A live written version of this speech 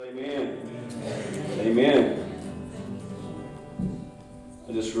Amen.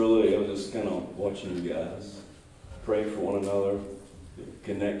 I was just kind of watching you guys pray for one another,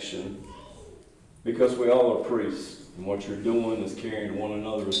 connection, because we all are priests, and what you're doing is carrying one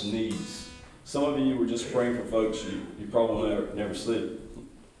another's needs. Some of you were just praying for folks you probably never see.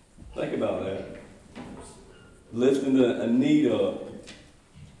 Think about that. Lifting a need up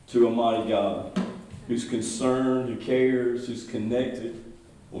to a mighty God who's concerned, who cares, who's connected,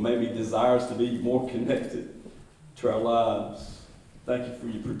 or maybe desires to be more connected to our lives. Thank you for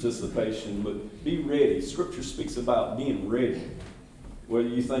your participation, but be ready. Scripture speaks about being ready. Whether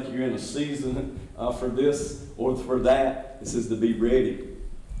you think you're in a season for this or for that, it says to be ready.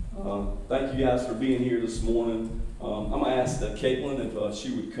 Thank you guys for being here this morning. I'm going to ask Caitlin if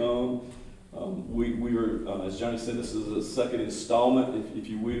she would come. We were, as Johnny said, this is a second installment, if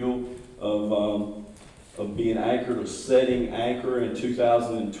you will, of being anchored or setting anchor in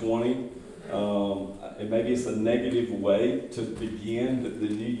 2020. And maybe it's a negative way to begin the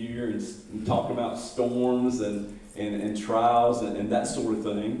new year and talking about storms and trials and that sort of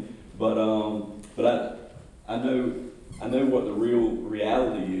thing. But I know what the real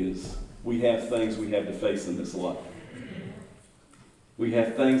reality is. We have things we have to face in this life. We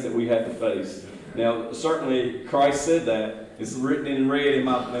have things that we have to face. Now, certainly, Christ said that. It's written in red in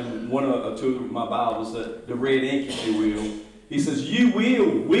one or two of my Bibles, the red ink, if you will. He says,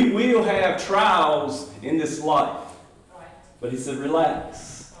 we will have trials in this life. Right. But he said,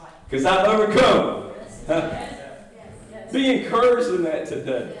 relax, because I've overcome. Be encouraged in that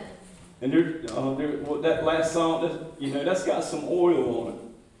today. And that last song, that's got some oil on it.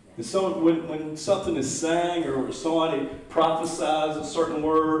 And so when something is sang or somebody prophesies a certain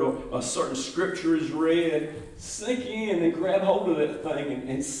word or a certain scripture is read, sink in and grab hold of that thing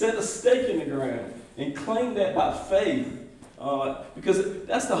and set a stake in the ground and claim that by faith. Because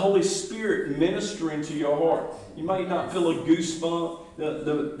that's the Holy Spirit ministering to your heart. You might not feel a goosebump,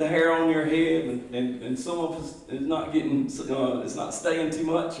 the hair on your head, and some of us is not getting, it's not staying too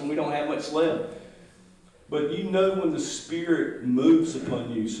much, and we don't have much left. But you know when the Spirit moves upon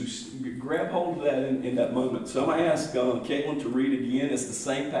you, so grab hold of that in that moment. So I'm going to ask Caitlin to read again. It's the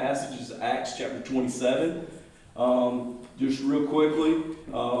same passage as Acts chapter 27. Just real quickly.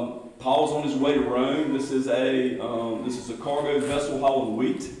 Paul's on his way to Rome. This is a cargo vessel hauling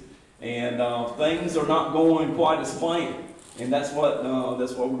wheat, and things are not going quite as planned. And that's what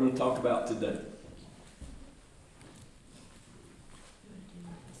we're going to talk about today.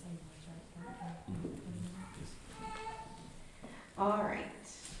 All right.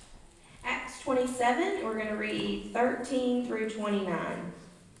 Acts 27. We're going to read 13 through 29.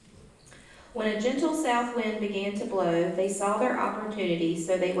 When a gentle south wind began to blow, they saw their opportunity,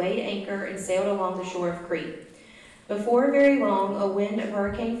 so they weighed anchor and sailed along the shore of Crete. Before very long, a wind of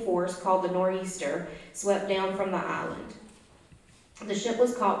hurricane force called the nor'easter swept down from the island. The ship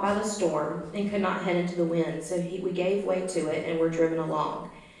was caught by the storm and could not head into the wind, so we gave way to it and were driven along.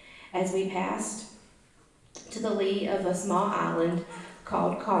 As we passed to the lee of a small island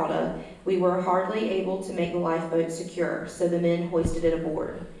called Cauda, we were hardly able to make the lifeboat secure, so the men hoisted it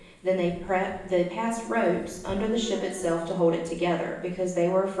aboard. Then they passed ropes under the ship itself to hold it together, because they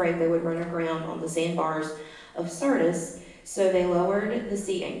were afraid they would run aground on the sandbars of Sardis, so they lowered the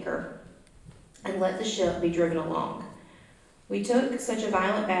sea anchor and let the ship be driven along. We took such a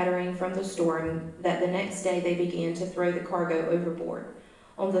violent battering from the storm that the next day they began to throw the cargo overboard.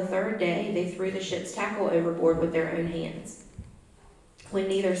 On the third day, they threw the ship's tackle overboard with their own hands. When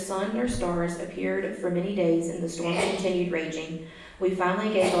neither sun nor stars appeared for many days and the storm continued raging, we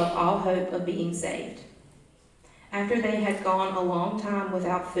finally gave up all hope of being saved. After they had gone a long time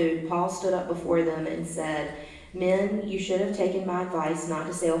without food, Paul stood up before them and said, "Men, you should have taken my advice not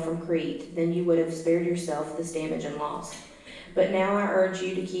to sail from Crete. Then you would have spared yourself this damage and loss. But now I urge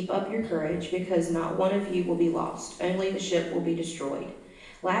you to keep up your courage, because not one of you will be lost. Only the ship will be destroyed."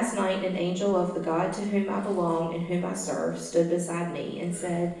 Last night an angel of the God to whom I belong and whom I serve stood beside me and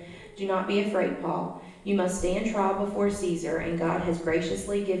said, "Do not be afraid, Paul. You must stand trial before Caesar, and God has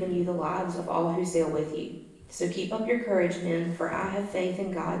graciously given you the lives of all who sail with you. So keep up your courage, men, for I have faith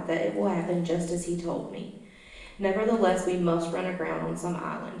in God that it will happen just as he told me. Nevertheless, we must run aground on some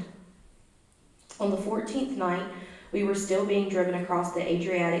island." On the 14th night, we were still being driven across the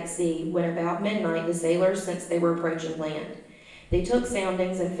Adriatic Sea when about midnight the sailors sensed they were approaching land. They took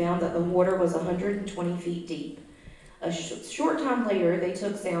soundings and found that the water was 120 feet deep. A short time later, they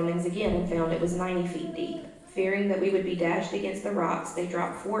took soundings again and found it was 90 feet deep. Fearing that we would be dashed against the rocks, they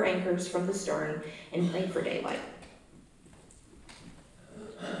dropped 4 anchors from the stern and prayed for daylight.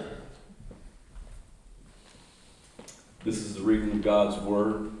 This is the reading of God's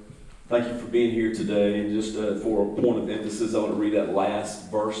Word. Thank you for being here today. And just for a point of emphasis, I want to read that last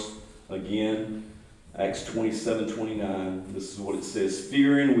verse again. Acts 27:29. This is what it says.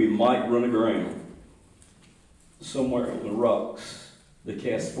 Fearing we might run aground somewhere on the rocks, they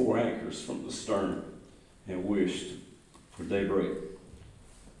cast 4 anchors from the stern and wished for daybreak.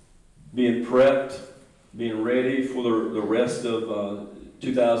 Being prepped, being ready for the rest of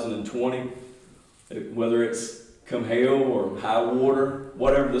 2020, whether it's come hail or high water,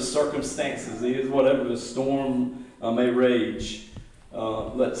 whatever the circumstances is, whatever the storm may rage,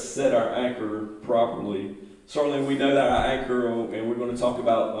 let's set our anchor properly. Certainly we know that our anchor, and we're going to talk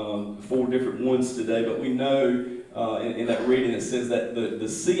about 4 different ones today, but we know in that reading it says that the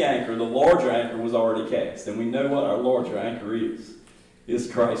sea anchor, the larger anchor, was already cast. And we know what our larger anchor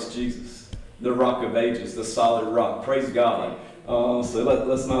is Christ Jesus, the rock of ages, the solid rock. Praise God. So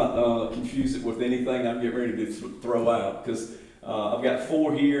let's not confuse it with anything I'm getting ready to throw out, because I've got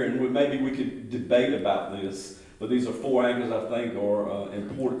 4 here, and maybe we could debate about this, but these are 4 anchors I think are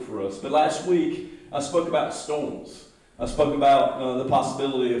important for us. But last week I spoke about storms. I spoke about the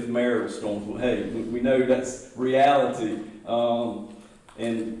possibility of marital storms. Well, hey, we know that's reality,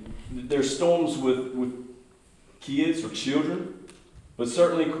 and there's storms with kids or children, but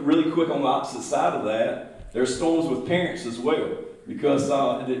certainly really quick on the opposite side of that, there's storms with parents as well, because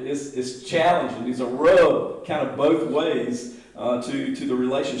it's challenging. These are rubbed kind of both ways to the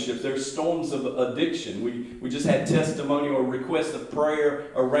relationships. There's storms of addiction. We just had testimony or request of prayer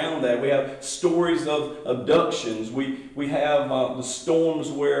around that. We have stories of abductions. We have the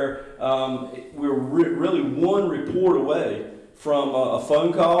storms where we're really one report away from a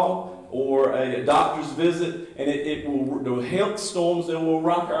phone call or a doctor's visit, and it will health storms that will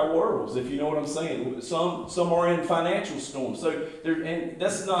rock our worlds, if you know what I'm saying. Some are in financial storms. So and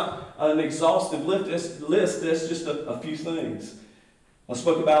that's not an exhaustive list. That's just a few things. I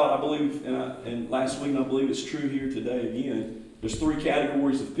spoke about, I believe, and last week, and I believe it's true here today again. There's 3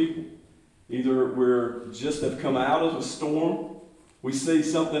 categories of people. Either we're just have come out of a storm, we see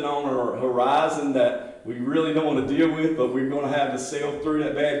something on our horizon that we really don't want to deal with, but we're going to have to sail through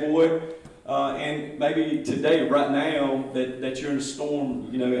that bad boy. And maybe today, right now, that you're in a storm,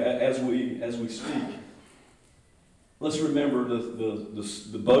 as we speak. Let's remember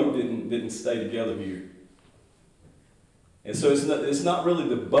the boat didn't stay together here. And so it's not really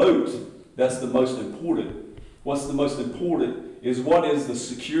the boat that's the most important. What's the most important is what is the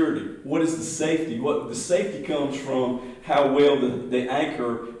security, what is the safety. What the safety comes from how well the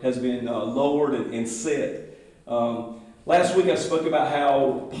anchor has been lowered and set. Last week I spoke about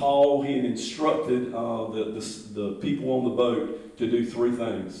how Paul, he had instructed the people on the boat to do 3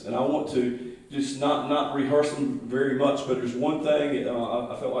 things. And I want to just not rehearse them very much, but there's one thing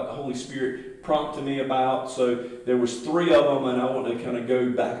I felt like the Holy Spirit prompted me about. So there was 3 of them, and I want to kind of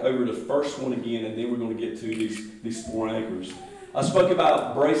go back over the first one again, and then we're going to get to these 4 anchors. I spoke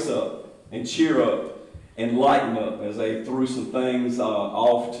about brace up and cheer up and lighten up, as they threw some things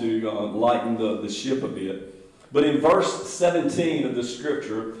off to lighten the ship a bit. But in verse 17 of the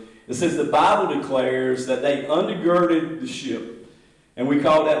scripture, it says the Bible declares that they undergirded the ship. And we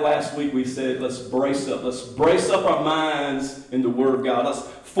called that last week, we said, let's brace up. Let's brace up our minds in the Word of God. Let's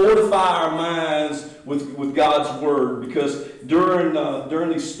fortify our minds with God's Word. Because during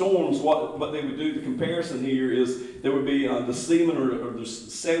these storms, what they would do, the comparison here is there would be the seamen or the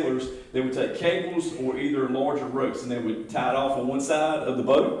sailors, they would take cables or either larger ropes, and they would tie it off on one side of the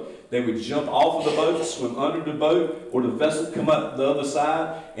boat. They would jump off of the boat, swim under the boat, or the vessel come up the other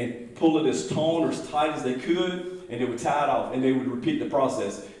side and pull it as taut or as tight as they could, and they would tie it off, and they would repeat the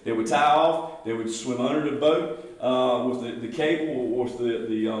process. They would tie off, they would swim under the boat with the cable or with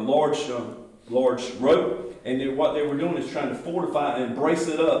the large rope, and what they were doing is trying to fortify and brace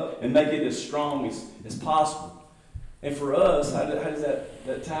it up and make it as strong as possible. And for us, how does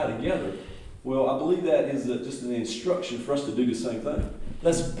that tie together? Well, I believe that is just an instruction for us to do the same thing.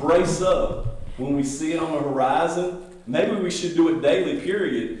 Let's brace up when we see it on the horizon. Maybe we should do it daily,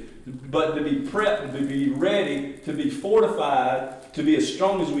 period. But to be prepped, to be ready, to be fortified, to be as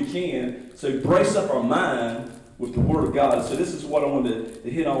strong as we can. So brace up our mind with the Word of God. So this is what I wanted to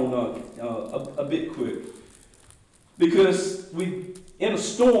hit on a bit quick. Because in a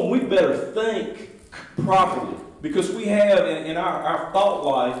storm, we better think properly. Because we have, in our thought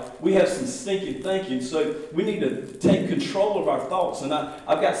life, we have some stinking thinking. So we need to take control of our thoughts. And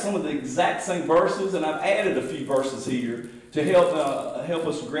I've got some of the exact same verses, and I've added a few verses here to help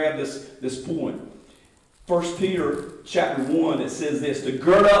us grab this point. 1 Peter chapter 1, it says this: to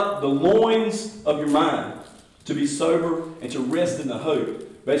gird up the loins of your mind, to be sober, and to rest in the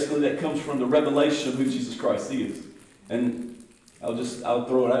hope. Basically, that comes from the revelation of who Jesus Christ is. And I'll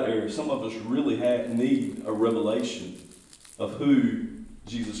throw it out there. Some of us really need a revelation of who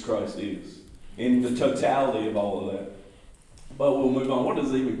Jesus Christ is and the totality of all of that. But we'll move on. What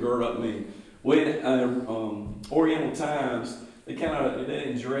does even gird up mean? When Oriental times, they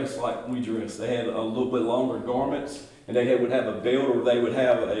didn't dress like we dress. They had a little bit longer garments, and they would have a belt, or they would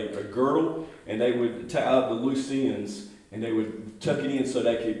have a girdle, and they would tie up the loose ends, and they would tuck it in so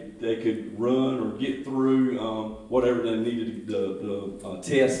they could run or get through whatever they needed, the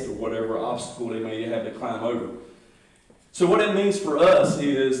test or whatever obstacle they may have to climb over. So what it means for us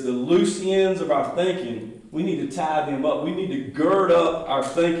is the loose ends of our thinking, we need to tie them up. We need to gird up our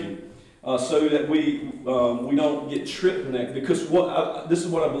thinking so that we don't get tripped in that. Because this is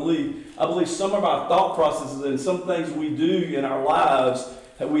what I believe. I believe some of our thought processes and some things we do in our lives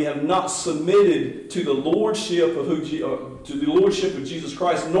that we have not submitted to the lordship of Jesus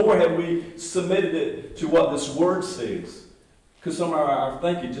Christ, nor have we submitted it to what this word says. Because some of our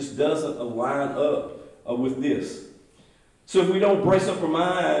thinking just doesn't align up with this. So if we don't brace up our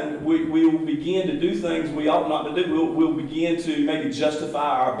mind, we will begin to do things we ought not to do. We'll begin to maybe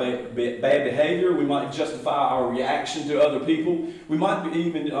justify our bad behavior. We might justify our reaction to other people. We might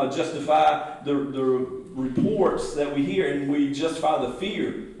even justify the reports that we hear, and we justify the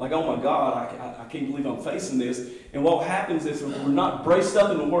fear. Like, oh my God, I can't believe I'm facing this. And what happens is if we're not braced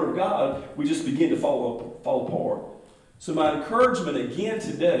up in the Word of God, we just begin to fall apart. So my encouragement again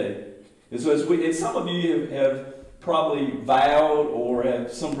today is, as some of you have probably vowed or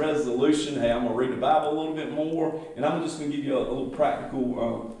have some resolution, hey, I'm going to read the Bible a little bit more, and I'm just going to give you a little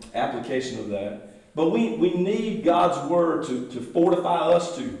practical application of that. But we need God's Word to fortify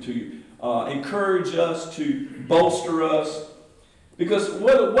us, to encourage us, to bolster us. Because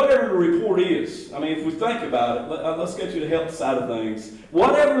whatever the report is, I mean, if we think about it, let's go to the health side of things.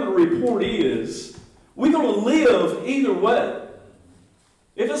 Whatever the report is, we're going to live either way.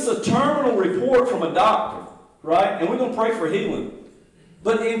 If it's a terminal report from a doctor, right? And we're going to pray for healing.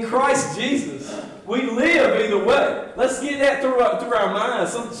 But in Christ Jesus, we live either way. Let's get that through our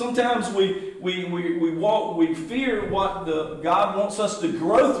minds. Sometimes we fear what God wants us to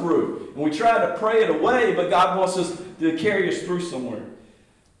grow through. And we try to pray it away, but God wants us to carry us through somewhere.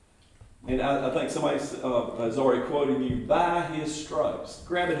 And I think somebody has already quoted you, by His stripes.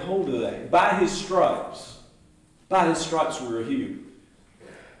 Grab a hold of that. By His stripes. By His stripes we are healed.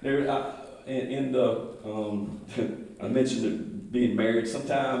 I mentioned it being married.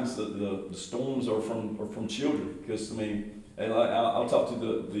 Sometimes the storms are from children. Because I mean, I'll talk to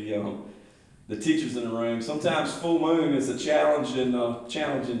the teachers in the room. Sometimes full moon is a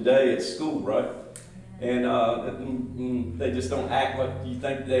challenging day at school, right? And they just don't act like you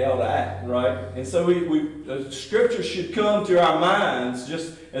think they ought to act, right? And so Scripture should come to our minds,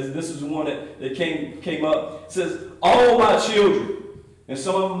 just as this is one that came up. It says, all my children. And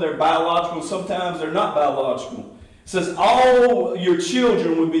some of them, they're biological. Sometimes they're not biological. It says, all your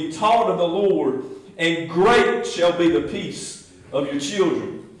children will be taught of the Lord, and great shall be the peace of your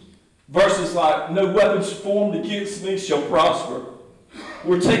children. Verses like, no weapons formed against me shall prosper.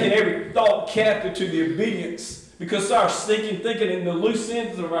 We're taking every thought captive to the obedience, because our stinking thinking and the loose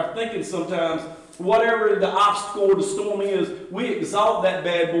ends of our thinking sometimes, whatever the obstacle or the storm is, we exalt that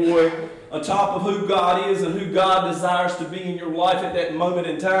bad boy on top of who God is and who God desires to be in your life at that moment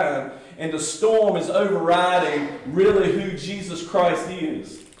in time. And the storm is overriding really who Jesus Christ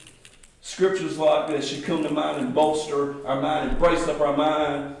is. Scriptures like that should come to mind and bolster our mind and brace up our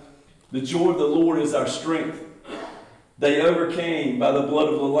mind. The joy of the Lord is our strength. They overcame by the blood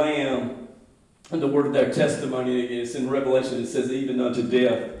of the Lamb and the word of their testimony. It's in Revelation, it says, even unto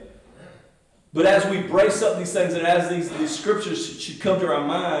death. But as we brace up these things and as these scriptures should come to our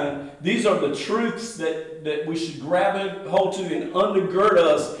mind, these are the truths that we should grab hold to and undergird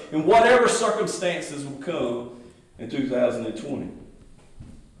us in whatever circumstances will come in 2020.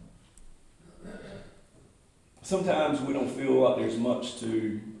 Sometimes we don't feel like there's much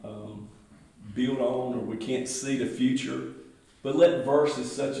to build on, or we can't see the future. But let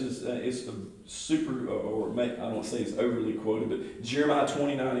verses such as, it's super, or I don't want to say it's overly quoted, but Jeremiah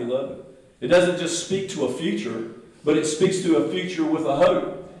 29:11. It doesn't just speak to a future, but it speaks to a future with a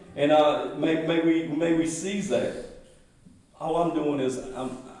hope. And may we seize that. All I'm doing is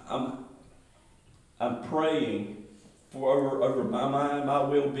I'm praying for over my mind, my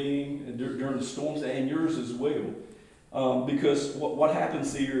well-being during the storms, and yours as well. Because what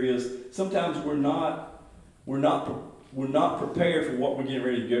happens here is sometimes we're not prepared for what we're getting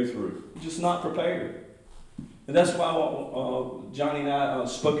ready to go through. We're just not prepared. And that's why Johnny and I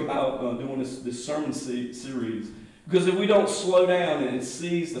spoke about doing this sermon series. Because if we don't slow down and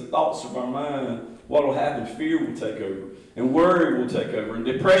seize the thoughts of our mind, what will happen? Fear will take over, and worry will take over, and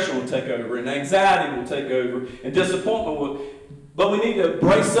depression will take over, and anxiety will take over, and disappointment will. But we need to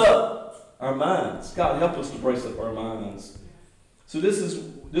brace up our minds. God, help us to brace up our minds. So this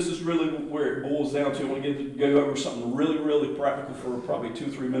is really where it boils down to. I want to go over something really, really practical for probably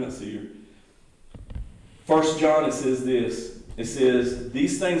 2-3 minutes here. 1 John, it says this. It says,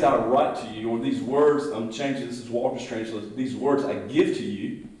 these things I write to you, or these words, I'm changing, this is Walter's translation, these words I give to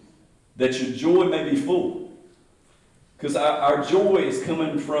you, that your joy may be full. Because our joy is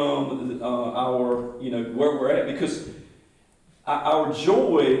coming from our, where we're at. Because our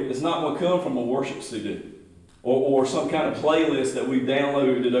joy is not going to come from a worship CD or some kind of playlist that we've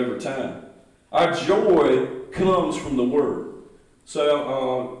downloaded over time. Our joy comes from the Word.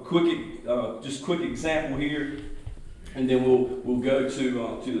 So, quick example here, and then we'll go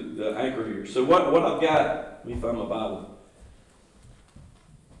to the anchor here. So what I've got, let me find my Bible.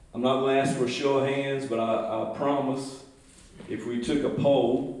 I'm not going to ask for a show of hands, but I promise if we took a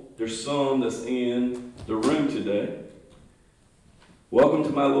poll, there's some that's in the room today. Welcome to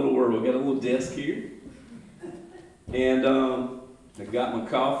my little world. I've got a little desk here. And I've got my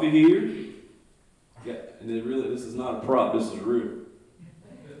coffee here. And this is not a prop, this is real.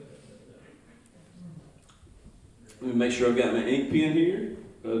 Let me make sure I've got my ink pen here.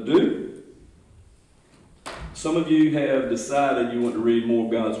 I do. Some of you have decided you want to read more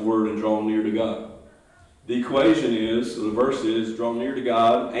of God's Word and draw near to God. The equation is, the verse is, draw near to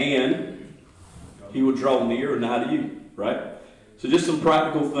God and He will draw near or nigh to you, right? So just some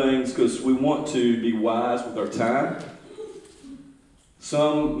practical things because we want to be wise with our time.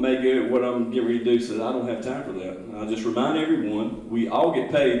 Some may get what I'm getting ready to do, says, I don't have time for that. And I'll just remind everyone, we all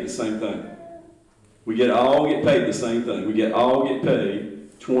get paid the same thing. We all get paid the same thing. We all get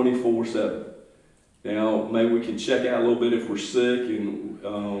paid 24/7. Now, maybe we can check out a little bit if we're sick and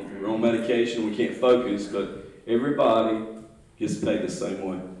we're on medication, we can't focus, but everybody gets paid the same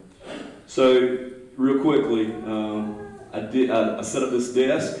way. So, real quickly, I set up this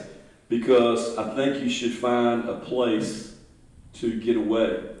desk because I think you should find a place to get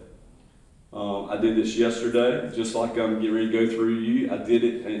away. I did this yesterday, just like I'm getting ready to go through you. I did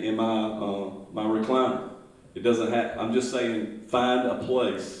it in my recliner. It doesn't have. I'm just saying, find a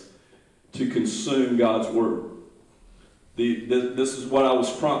place to consume God's Word. This is what I was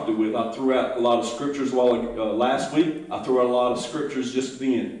prompted with. I threw out a lot of scriptures last week. I threw out a lot of scriptures just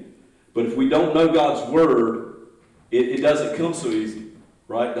then. But if we don't know God's Word, it doesn't come so easy,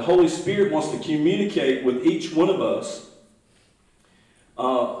 right? The Holy Spirit wants to communicate with each one of us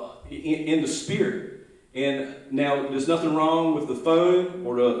in the Spirit. And now, there's nothing wrong with the phone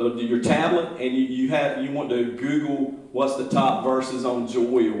or your tablet, and you want to Google what's the top verses on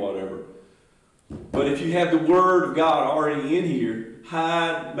joy or whatever. But if you have the Word of God already in here,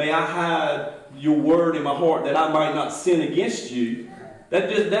 may I hide your Word in my heart that I might not sin against you. That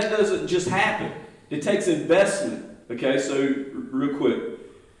doesn't just happen. It takes investment. Okay, so real quick,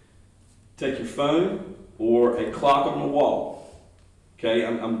 take your phone or a clock on the wall. Okay,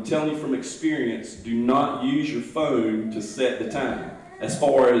 I'm telling you from experience, do not use your phone to set the time. As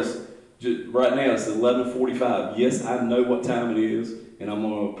far as right now, it's 11:45. Yes, I know what time it is, and I'm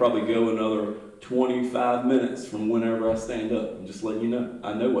going to probably go another 25 minutes from whenever I stand up. I'm just letting you know.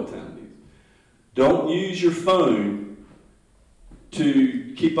 I know what time it is. Don't use your phone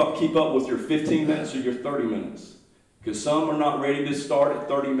to keep up with your 15 minutes or your 30 minutes. Because some are not ready to start at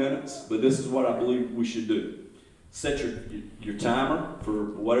 30 minutes, but this is what I believe we should do. Set your timer for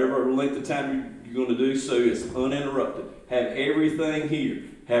whatever length of time you're going to do so it's uninterrupted. Have everything here.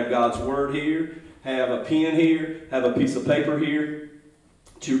 Have God's Word here. Have a pen here. Have a piece of paper here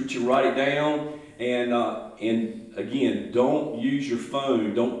to write it down. And again, don't use your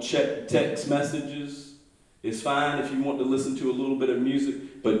phone. Don't check text messages. It's fine if you want to listen to a little bit of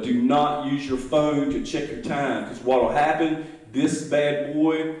music, but do not use your phone to check your time. Because what will happen, this bad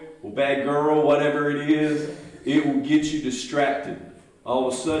boy or bad girl, whatever it is, it will get you distracted. All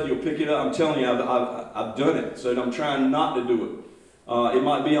of a sudden, you'll pick it up. I'm telling you, I've done it, so I'm trying not to do it. It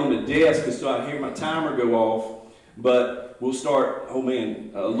might be on the desk, so I hear my timer go off, but we'll start,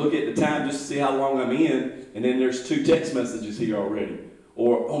 look at the time just to see how long I'm in, and then there's 2 text messages here already.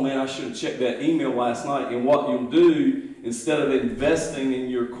 Or, I should have checked that email last night. And what you'll do, instead of investing in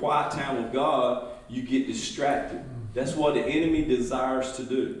your quiet time with God, you get distracted. That's what the enemy desires to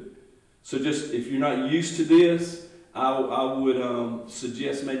do. So just, if you're not used to this, I would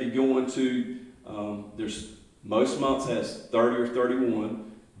suggest maybe going to, most months has 30 or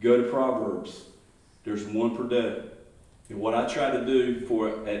 31. Go to Proverbs. There's 1 per day. And what I try to do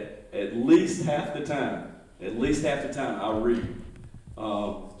for at least half the time, I read.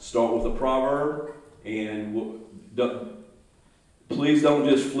 Start with a proverb, And please don't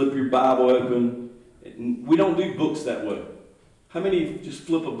just flip your Bible open. We don't do books that way. How many just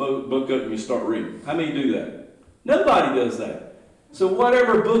flip a book open and you start reading? How many do that? Nobody does that. So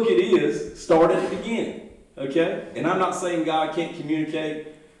whatever book it is, start at the beginning. Okay? And I'm not saying God can't communicate.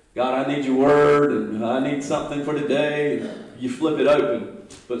 God, I need your word, and I need something for today. And you flip it open.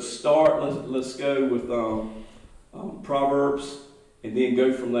 But start, let's go with Proverbs, and then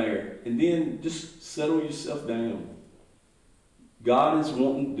go from there. And then just settle yourself down. God is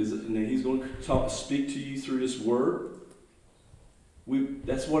wanting, and He's going to speak to you through this word.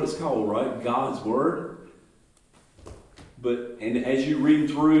 That's what it's called, right? God's word. And as you read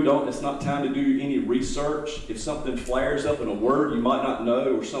through, it's not time to do any research. If something flares up in a word you might not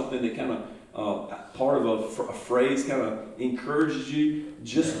know, or something that kind of part of a phrase kind of encourages you,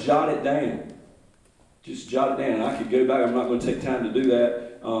 just jot it down. Just jot it down. I could go back. I'm not going to take time to do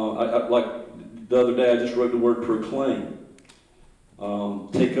that. Like the other day, I just wrote the word proclaim.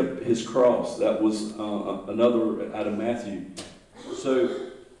 Take up his cross. That was another out of Matthew.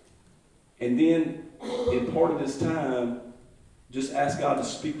 So, and then in part of this time, just ask God to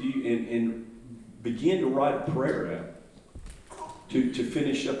speak to you and begin to write a prayer out to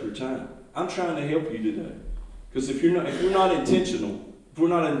finish up your time. I'm trying to help you today, because if we're not intentional,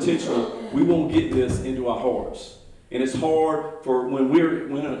 we won't get this into our hearts. And it's hard for when we're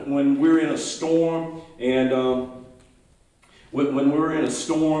in a storm, and when we're in a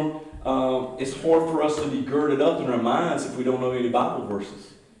storm, it's hard for us to be girded up in our minds if we don't know any Bible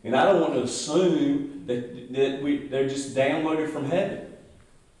verses. And I don't want to assume that they're just downloaded from heaven.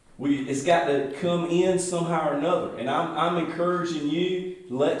 It's got to come in somehow or another. And I'm encouraging you,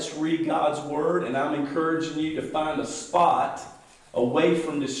 let's read God's word, and I'm encouraging you to find a spot away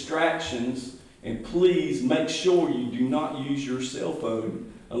from distractions, and please make sure you do not use your cell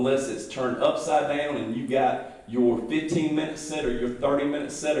phone unless it's turned upside down and you got your 15-minute set or your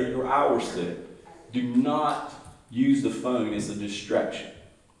 30-minute set or your hour set. Do not use the phone. It's a distraction.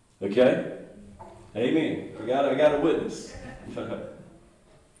 Okay? Amen. I got a witness.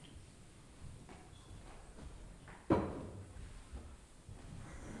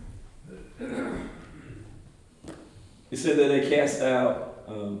 It said that they cast out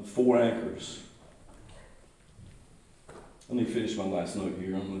 4 anchors. Let me finish my last note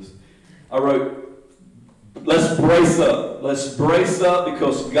here on this. I wrote, let's brace up. Let's brace up,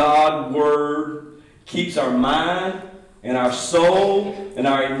 because God's word keeps our mind and our soul and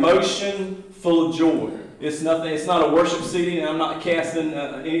our emotion full of joy. It's not a worship CD, and I'm not casting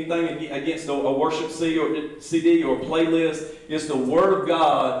anything against a worship CD or a playlist. It's the Word of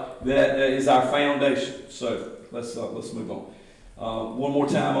God that is our foundation. So let's move on. One more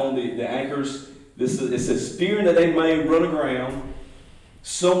time on the anchors. It says, fearing that they may run aground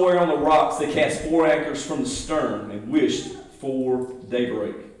somewhere on the rocks, they cast 4 anchors from the stern and wished for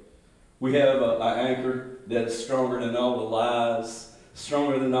daybreak. We have an anchor that's stronger than all the lies,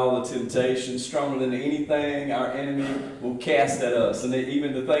 stronger than all the temptations, stronger than anything our enemy will cast at us. And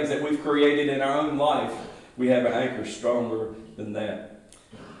even the things that we've created in our own life, we have an anchor stronger than that.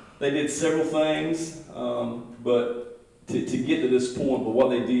 They did several things, but to get to this point, but what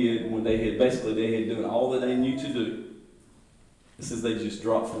they did when they had done all that they knew to do, it says they just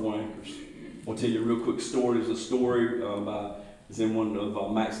dropped 4 anchors. I'll tell you a real quick story. There's a story it's in one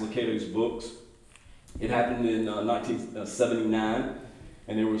of Max Lucado's books. It happened in 1979,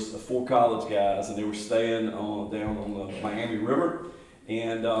 and there was 4 college guys, and they were staying down on the Miami River,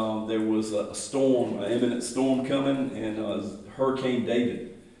 and there was a storm, an imminent storm coming, and Hurricane David.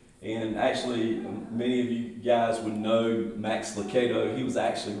 And actually, many of you guys would know Max Lucado. He was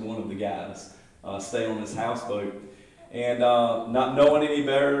actually one of the guys staying on this houseboat. And not knowing any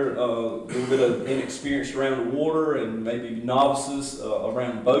better, a little bit of inexperience around the water, and maybe novices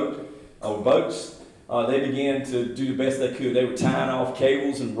around boats, they began to do the best they could. They were tying off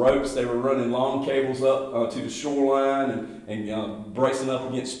cables and ropes. They were running long cables up to the shoreline and bracing up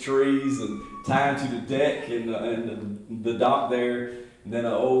against trees and tying to the deck and the dock there. And then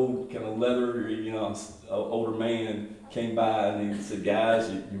an old kind of leather, older man came by and he said, "Guys,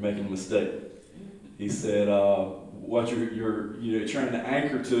 you're making a mistake." He said, "What you're trying to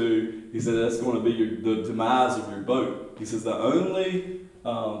anchor to," he said, "that's going to be the demise of your boat." He says, the only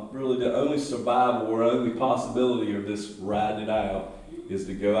survival or only possibility of this riding it out is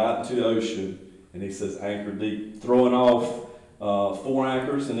to go out into the ocean, and he says, anchor deep, throwing off 4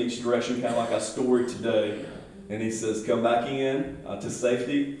 anchors in each direction, kind of like our story today. And he says, come back in to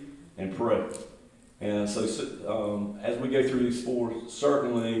safety and pray. And so as we go through these 4,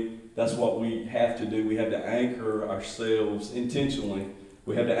 certainly that's what we have to do. We have to anchor ourselves intentionally.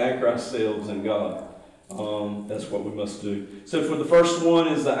 We have to anchor ourselves in God. That's what we must do. So for the first one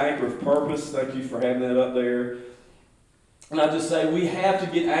is the anchor of purpose. Thank you for having that up there. And I just say we have to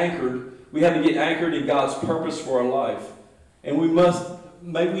get anchored. We have to get anchored in God's purpose for our life. And we must,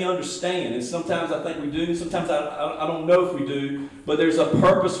 maybe we understand. And sometimes I think we do. Sometimes I don't know if we do. But there's a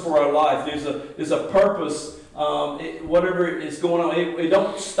purpose for our life. There's a purpose. Whatever is going on, it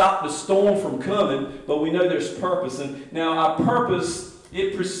don't stop the storm from coming. But we know there's purpose. And now our purpose,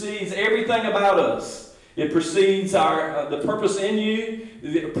 it precedes everything about us. It precedes the purpose in you.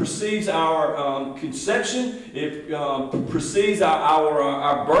 It precedes our conception. It precedes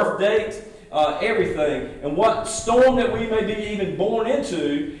our birth date. Everything. And what storm that we may be even born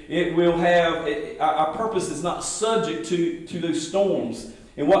into, it will have. Our purpose is not subject to those storms.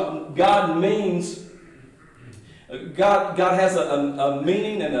 And what God means. God has a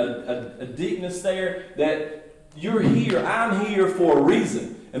meaning and a deepness there that you're here. I'm here for a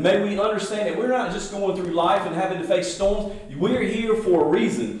reason. And may we understand that we're not just going through life and having to face storms. We're here for a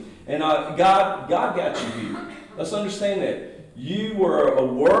reason. And God got you here. Let's understand that. You were a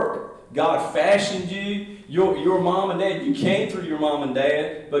work. God fashioned you. Your mom and dad, you came through your mom and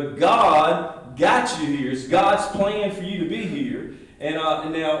dad. But God got you here. It's God's plan for you to be here. And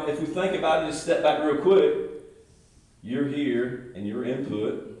now, if we think about it, just step back real quick. You're here, and your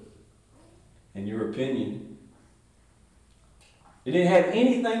input and your opinion, it didn't have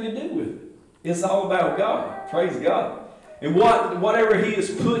anything to do with it. It's all about God. Praise God. And whatever He has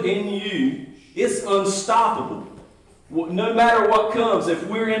put in you, it's unstoppable. No matter what comes, if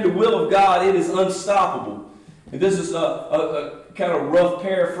we're in the will of God, it is unstoppable. And this is a kind of rough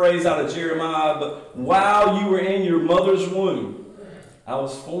paraphrase out of Jeremiah, but while you were in your mother's womb, I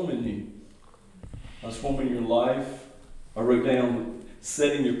was forming you. I was forming your life. I wrote down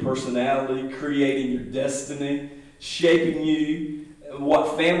setting your personality, creating your destiny, shaping you,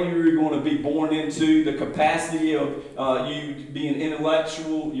 what family you're going to be born into, the capacity of you being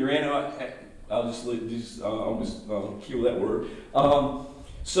intellectual. I'll just kill that word.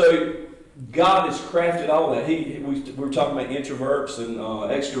 So God has crafted all that. We're talking about introverts and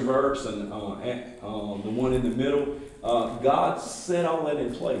extroverts and the one in the middle. God set all that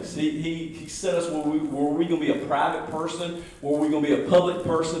in place. He set us where we're going to be a private person, where we're going to be a public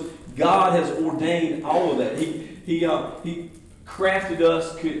person. God has ordained all of that. He crafted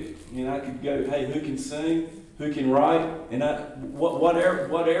us. I could go, hey, who can sing, who can write, and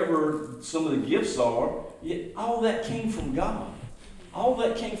whatever some of the gifts are. All that came from God. All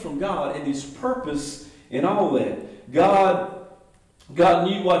that came from God, and His purpose in all that. God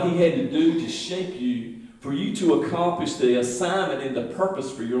knew what He had to do to shape you, for you to accomplish the assignment and the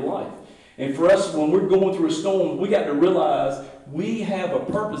purpose for your life. And for us, when we're going through a storm, we got to realize we have a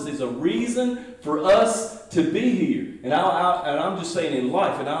purpose. There's a reason for us to be here. And I'm just saying in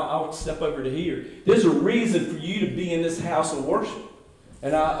life, and I'll step over to here. There's a reason for you to be in this house of worship.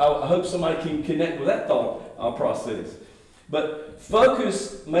 And I hope somebody can connect with that thought process. But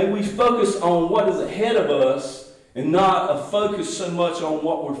may we focus on what is ahead of us and not focus so much on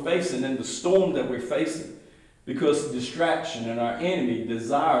what we're facing and the storm that we're facing. Because distraction and our enemy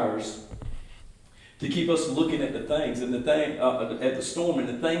desires to keep us looking at the things and at the storm, and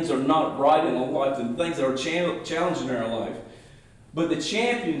the things are not right in our life, and the things that are challenging in our life. But the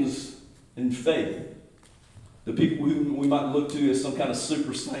champions in faith, the people who we might look to as some kind of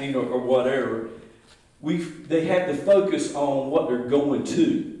super saint or whatever, they have to focus on what they're going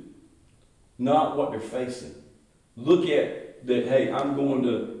to, not what they're facing. Look at that, hey,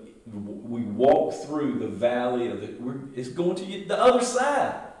 we walk through the valley it's going to the other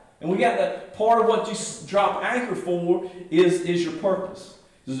side. And we got that part of what you drop anchor for is your purpose.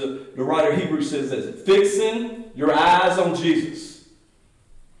 The writer of Hebrews says this: fixing your eyes on Jesus,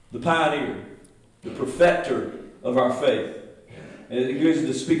 the pioneer, the perfecter of our faith. And it goes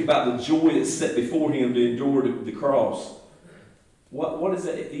to speak about the joy that's set before Him to endure the cross. What does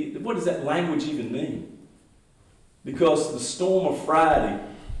that language even mean? Because the storm of Friday,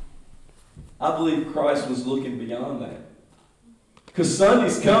 I believe Christ was looking beyond that. Because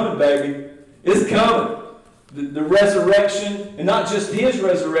Sunday's coming, baby. It's coming. The resurrection, and not just His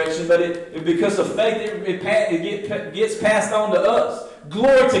resurrection, but because of faith, it gets passed on to us.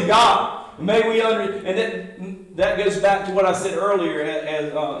 Glory to God. May we and that goes back to what I said earlier,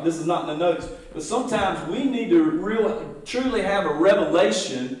 as this is not in the notes, but sometimes we need to truly have a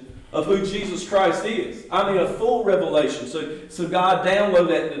revelation of who Jesus Christ is. I mean, a full revelation. So God download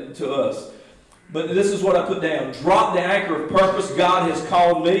that to us. But this is what I put down. Drop the anchor of purpose. God has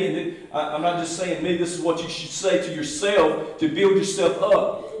called me. And I'm not just saying me. This is what you should say to yourself to build yourself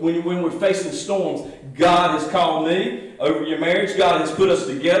up when we're facing storms. God has called me over your marriage. God has put us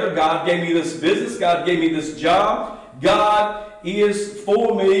together. God gave me this business. God gave me this job. God is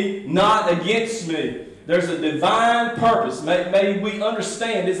for me, not against me. There's a divine purpose. May we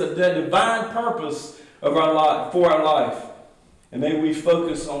understand there's a divine purpose of our life, for our life. And may we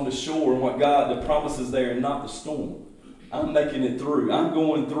focus on the shore and what God, the promises there, and not the storm. I'm making it through. I'm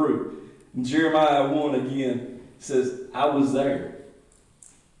going through. And Jeremiah 1 again says, I was there.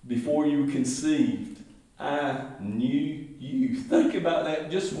 Before you were conceived, I knew you. Think about that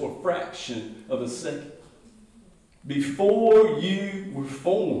just for a fraction of a second. Before you were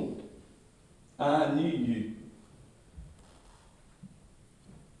formed, I knew you.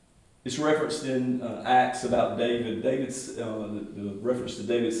 It's referenced in Acts about David. The reference to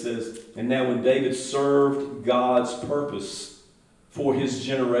David says, and now when David served God's purpose for his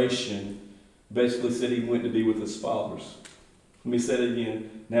generation, basically said he went to be with his fathers. Let me say it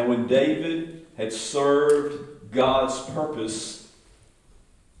again. Now when David had served God's purpose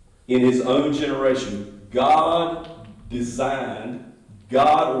in his own generation, God designed,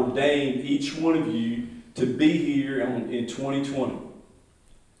 God ordained each one of you to be here in 2020.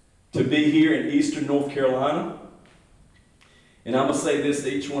 To be here in Eastern North Carolina. And I'm going to say this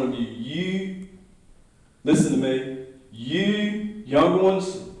to each one of you. You, listen to me, you, younger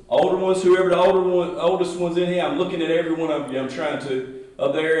ones, older ones, whoever the oldest ones in here, I'm looking at every one of you. I'm trying to,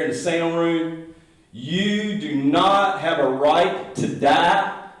 up there in the sound room. You do not have a right to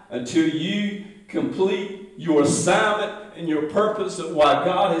die until you complete your assignment and your purpose of why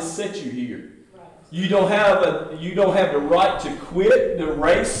God has set you here. You don't have the right to quit the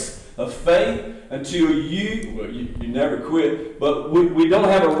race of faith until you never quit, but we don't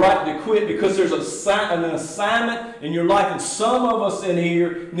have a right to quit because there's an assignment in your life, and some of us in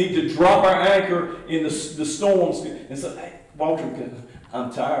here need to drop our anchor in the storms and say, hey, Walter,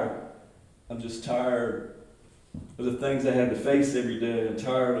 I'm tired. I'm just tired of the things I have to face every day. I'm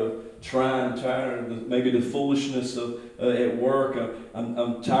tired of trying. I'm tired of maybe the foolishness of at work.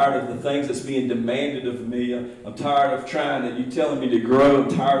 I'm tired of the things that's being demanded of me. I'm tired of trying that you telling me to grow. I'm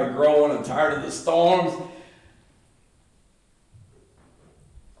tired of growing. I'm tired of the storms.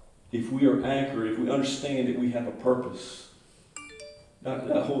 If we are anchored, if we understand that we have a purpose,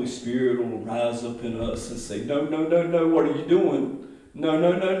 that Holy Spirit will rise up in us and say, no, what are you doing?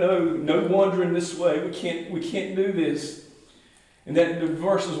 No wandering this way. We can't do this. And that the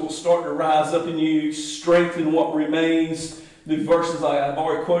verses will start to rise up in you, strengthen what remains. The verses I've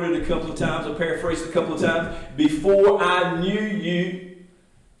already quoted a couple of times, I paraphrased a couple of times. Before I knew you,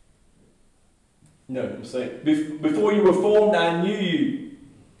 before you were formed, I knew you.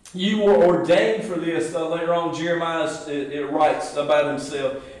 You were ordained for this. Later on, Jeremiah it writes about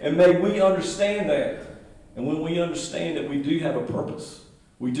himself. And may we understand that. And when we understand that we do have a purpose,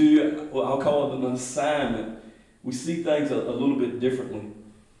 we do, well, I'll call it an assignment, we see things a little bit differently.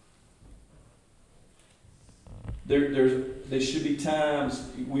 There should be times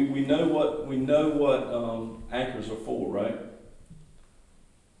we know what anchors are for, right?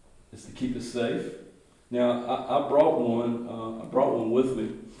 It's to keep us safe. Now I brought one with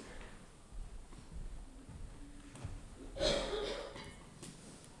me.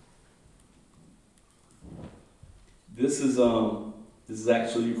 This is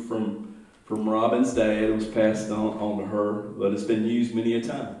actually from Robin's dad. It was passed on to her, but it's been used many a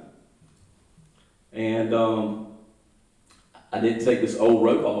time. And I didn't take this old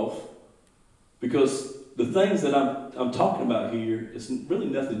rope off because the things that I'm talking about here is really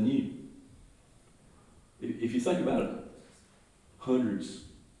nothing new. If you think about it, hundreds,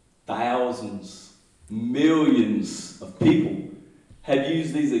 thousands, millions of people have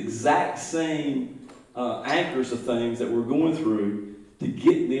used these exact same anchors of things that we're going through to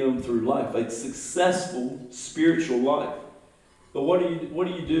get them through life, a successful spiritual life. But what do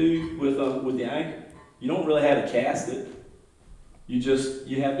you do with the anchor? You don't really have to cast it.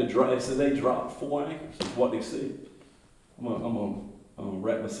 You have to drop. So they dropped 4 anchors. That's what they see. I'm gonna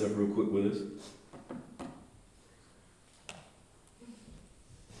wrap myself real quick with this.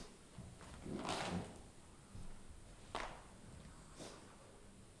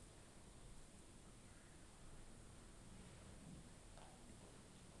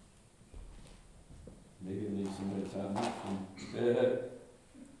 Maybe I need some more time.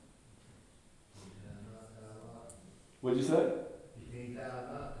 What'd you say?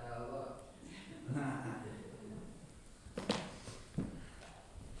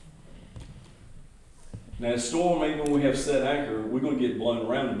 Now, a storm, even when we have set anchor, we're going to get blown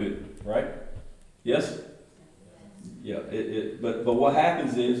around a bit, right? Yes? Yeah. But what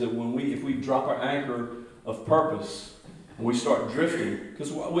happens is that if we drop our anchor of purpose and we start drifting,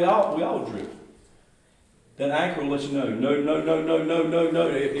 because we all drift. That anchor will let you know, no.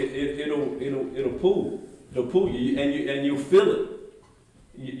 It'll pull you, and you'll feel it.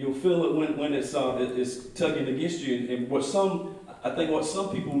 You'll feel it when it's tugging against you. And I think what some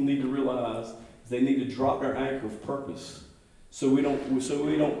people need to realize is they need to drop their anchor of purpose, so we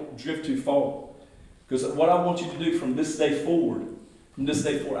don't drift too far. Because what I want you to do from this day forward,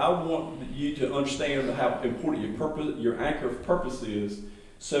 I want you to understand how important your anchor of purpose is.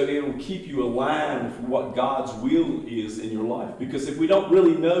 So it will keep you aligned with what God's will is in your life. Because if we don't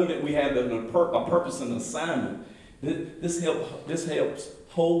really know that we have a purpose and assignment, this helps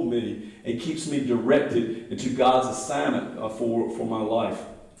hold me and keeps me directed into God's assignment for my life.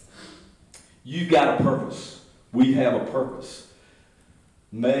 You've got a purpose. We have a purpose.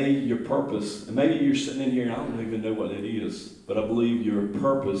 May your purpose, and maybe you're sitting in here and I don't even know what that is, but I believe your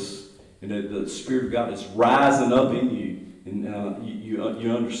purpose and that the Spirit of God is rising up in you, and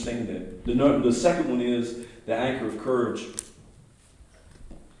you understand that. The second one is the anchor of courage.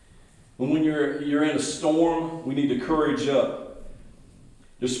 When you're in a storm, we need to courage up.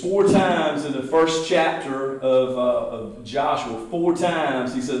 There's 4 times in the first chapter of Joshua, 4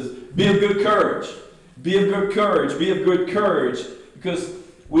 times he says, be of good courage. Be of good courage. Be of good courage. Because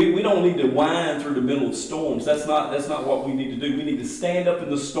we don't need to whine through the middle of storms. That's not what we need to do. We need to stand up in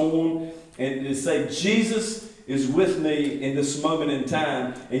the storm and say, Jesus is with me in this moment in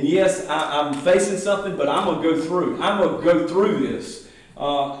time. And yes, I'm facing something, but I'm going to go through. I'm going to go through this.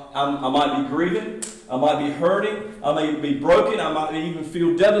 I might be grieving. I might be hurting. I may be broken. I might even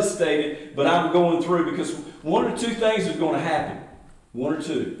feel devastated, but I'm going through, because 1 or 2 things are going to happen. 1 or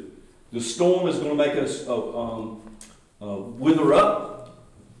 2. The storm is going to make us wither up,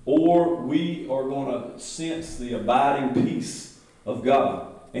 or we are going to sense the abiding peace of God.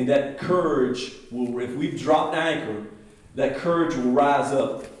 And that courage will, if we've dropped anchor, that courage will rise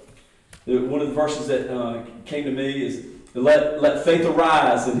up. One of the verses that came to me is, let faith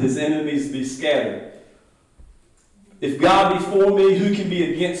arise and his enemies be scattered. If God be for me, who can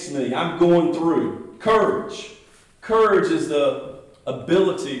be against me? I'm going through. Courage. Courage is the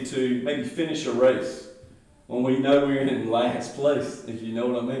ability to maybe finish a race when we know we're in last place, if you know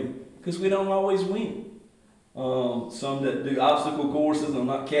what I mean. Because we don't always win. Some that do obstacle courses, and I'm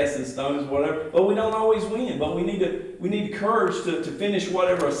not casting stones, whatever, but we don't always win. But we need courage to finish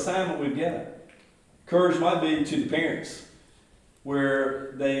whatever assignment we've got. Courage might be to the parents,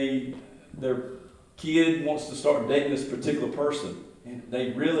 where their kid wants to start dating this particular person, and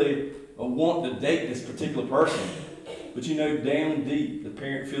they really want to date this particular person. But down deep, the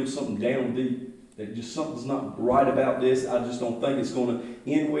parent feels something down deep, that just something's not right about this. I just don't think it's going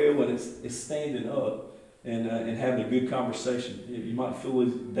to end well when it's standing up and having a good conversation. You might feel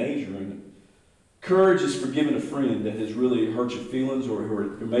there's danger in it. Courage is forgiving a friend that has really hurt your feelings or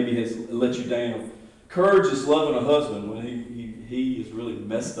maybe has let you down. Courage is loving a husband when he is really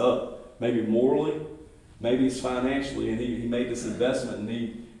messed up, maybe morally, maybe it's financially, and he made this investment and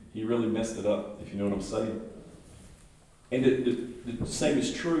he really messed it up, if you know what I'm saying. And the same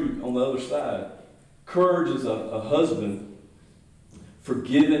is true on the other side. Courage is a husband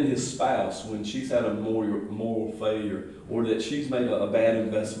forgiving his spouse when she's had a moral failure, or that she's made a bad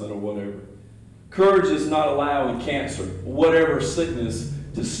investment or whatever. Courage is not allowing cancer, whatever sickness,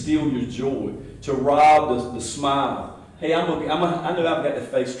 to steal your joy, to rob the smile. Hey, I know I've got to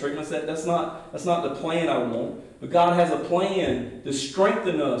face treatments. That's not the plan I want. But God has a plan to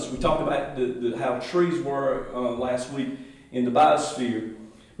strengthen us. We talked about how trees were last week in the biosphere.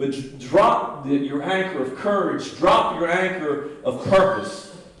 But drop your anchor of courage. Drop your anchor of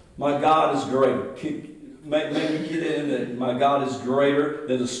purpose. My God is greater. Maybe get in that. My God is greater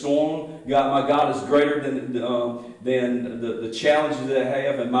than the storm. My God is greater than the challenges that I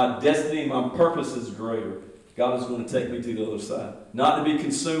have. And my destiny, my purpose is greater. God is going to take me to the other side. Not to be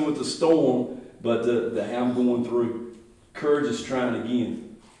consumed with the storm, but I'm going through. Courage is trying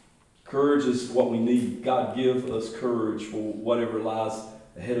again. Courage is what we need. God give us courage for whatever lies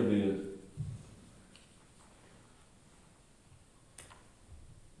ahead of it.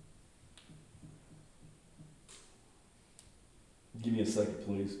 Give me a second,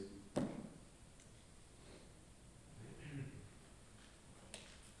 please.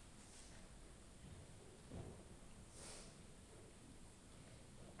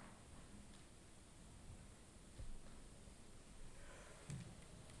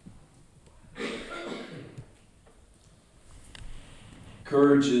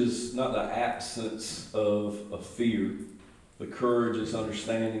 Courage is not the absence of fear, but courage is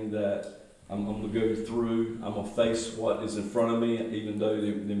understanding that I'm going to go through. I'm going to face what is in front of me, even though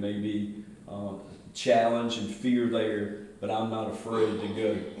there may be challenge and fear there. But I'm not afraid to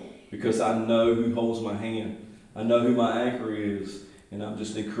go because I know who holds my hand. I know who my anchor is. And I'm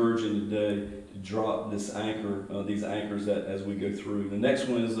just encouraging today to drop this anchor, these anchors that as we go through. The next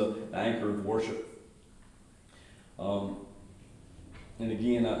one is the anchor of worship. And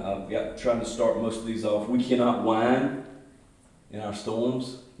again, I've got trying to start most of these off. We cannot whine in our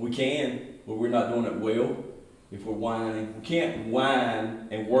storms. We can, but we're not doing it well if we're whining. We can't whine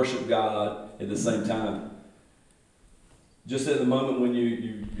and worship God at the same time. Just at the moment when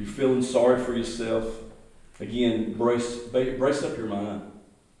you're feeling sorry for yourself, again, brace up your mind.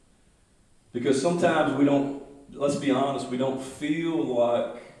 Because sometimes we don't, let's be honest, we don't feel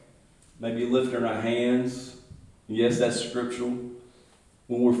like maybe lifting our hands. Yes, that's scriptural.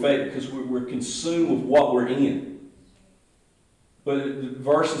 When we're faith, because we're consumed with what we're in. But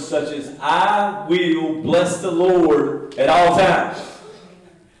verses such as, I will bless the Lord at all times.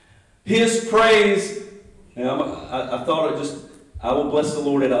 His praise, and I thought I will bless the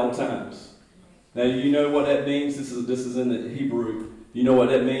Lord at all times. Now, you know what that means? This is in the Hebrew. You know what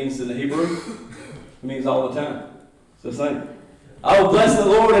that means in the Hebrew? It means all the time. It's the same. I will bless the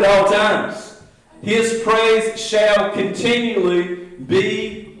Lord at all times. His praise shall continually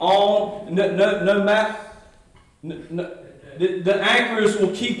be on. No matter. The anchors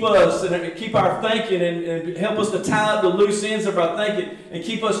will keep us and keep our thinking and help us to tie up the loose ends of our thinking and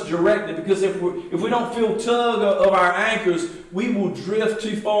keep us directed. Because if we don't feel tug of our anchors, we will drift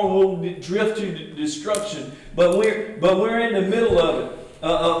too far and we'll drift to destruction. But we're in the middle of it,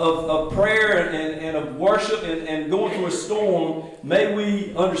 of prayer and of worship and going through a storm. May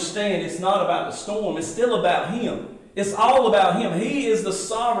we understand it's not about the storm; it's still about Him. It's all about Him. He is the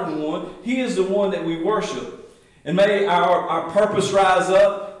sovereign one. He is the one that we worship. And may our purpose rise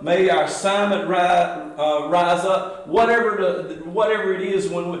up. May our assignment rise up. Whatever it is,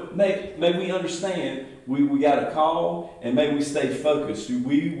 may we understand we got a call, and may we stay focused.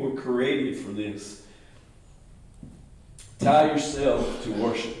 We were created for this. Tie yourself to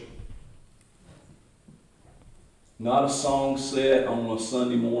worship. Not a song set on a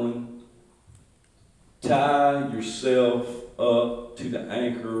Sunday morning. Tie yourself up to the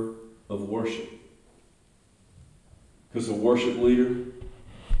anchor of worship. Because a worship leader,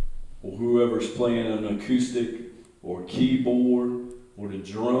 or whoever's playing an acoustic, or a keyboard, or the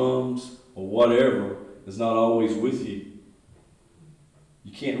drums, or whatever, is not always with you.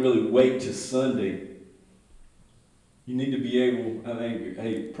 You can't really wait till Sunday. You need to be able,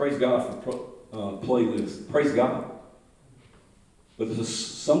 hey, praise God for playlists. Praise God. But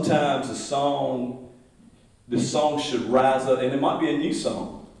sometimes the song should rise up, and it might be a new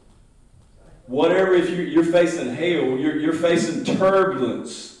song. Whatever, if you're facing hell, you're facing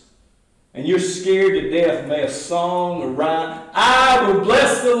turbulence, and you're scared to death, may a song arise. I will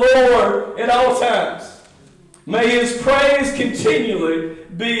bless the Lord at all times. May His praise continually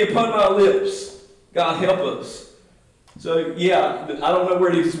be upon my lips. God help us. So yeah, I don't know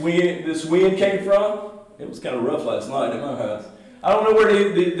where this wind came from. It was kind of rough last night at my house. I don't know where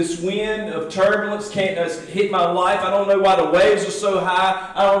this wind of turbulence has hit my life. I don't know why the waves are so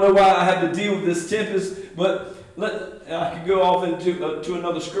high. I don't know why I had to deal with this tempest. But I could go off into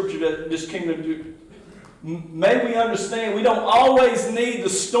another scripture that just came to. May we understand we don't always need the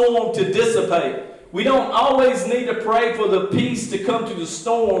storm to dissipate. We don't always need to pray for the peace to come to the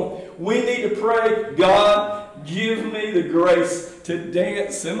storm. We need to pray, God, give me the grace to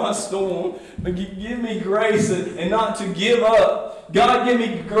dance in my storm. Give me grace and not to give up. God, give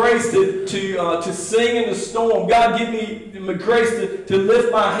me grace to sing in the storm. God, give me grace to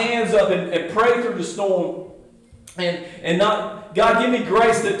lift my hands up and pray through the storm. And not, God, give me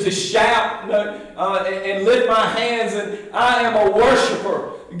grace to shout and lift my hands. And I am a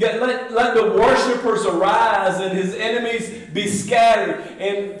worshiper. Let the worshipers arise and His enemies be scattered.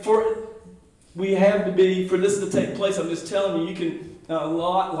 And we have to be, for this to take place, I'm just telling you can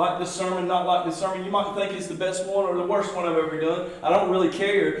like this sermon, not like this sermon. You might think it's the best one or the worst one I've ever done. I don't really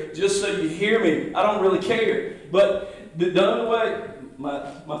care. Just so you hear me, I don't really care. But the only way,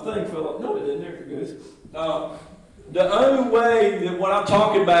 my thing fell off. No, it didn't. There it goes. The only way that what I'm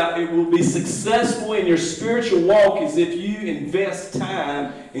talking about, it will be successful in your spiritual walk is if you invest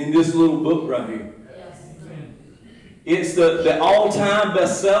time in this little book right here. It's the all-time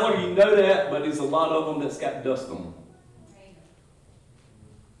bestseller, you know that, but there's a lot of them that's got dust on them.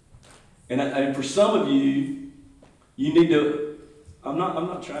 And for some of you, you need to, I'm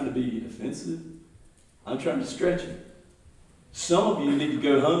not trying to be offensive. I'm trying to stretch it. Some of you need to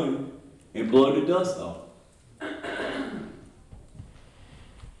go home and blow the dust off.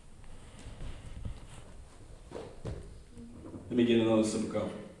 me get another sip of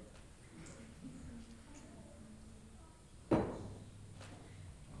coffee.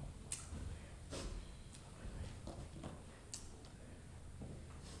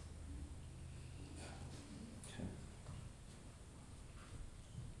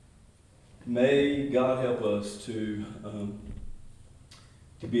 May God help us to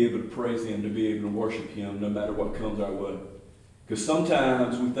be able to praise Him, to be able to worship Him no matter what comes our way. Because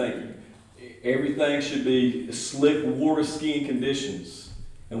sometimes we think everything should be slick water skiing conditions.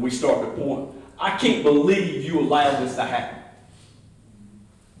 And we start to point, I can't believe you allowed this to happen.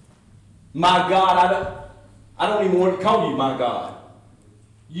 My God, I don't even want to call you my God.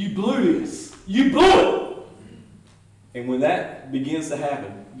 You blew this. You blew it. And when that begins to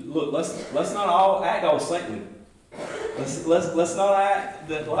happen, look, let's not all act all saintly. Let's not act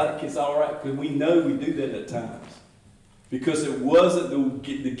that like it's all right, because we know we do that at times. Because it wasn't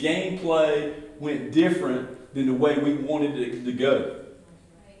the gameplay went different than the way we wanted it to go.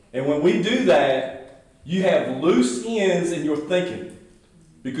 And when we do that, you have loose ends in your thinking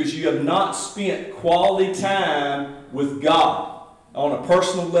because you have not spent quality time with God on a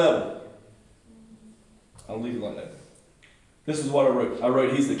personal level. I'll leave it like that. This is what I wrote. I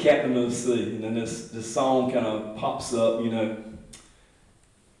wrote, He's the captain of the sea. And then this song kind of pops up, you know,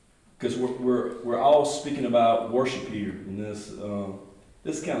 because we're all speaking about worship here. And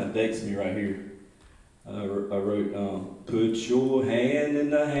this kind of dates me right here. I wrote, put your hand in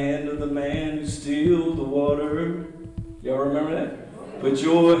the hand of the man who stilled the water. Y'all remember that? Put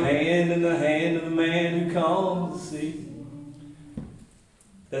your hand in the hand of the man who calmed the sea.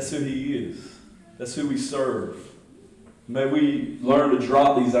 That's who He is. That's who we serve. May we learn to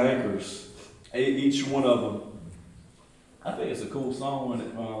drop these anchors, each one of them. I think it's a cool song when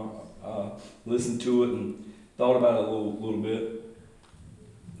I listened to it and thought about it a little bit.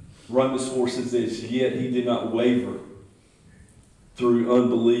 Romans 4 says this, yet he did not waver through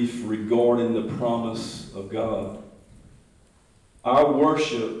unbelief regarding the promise of God. Our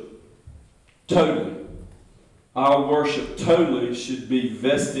worship totally should be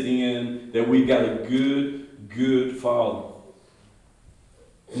vested in that we've got a good Father.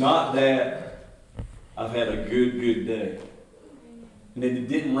 Not that I've had a good day. And that it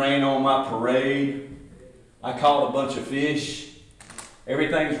didn't rain on my parade. I caught a bunch of fish.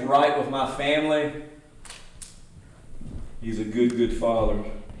 Everything's right with my family. He's a good Father.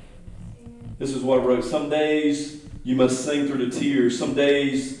 This is what I wrote. Some days you must sing through the tears. Some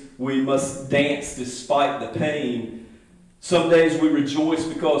days we must dance despite the pain. Some days we rejoice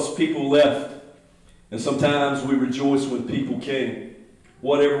because people left. And sometimes we rejoice when people came.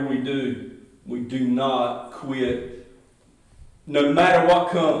 Whatever we do not quit, no matter what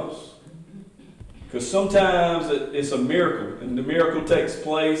comes. Because sometimes it's a miracle, and the miracle takes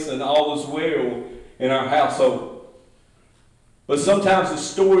place and all is well in our household. But sometimes the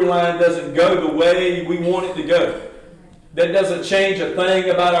storyline doesn't go the way we want it to go. That doesn't change a thing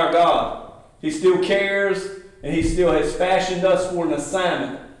about our God. He still cares, and He still has fashioned us for an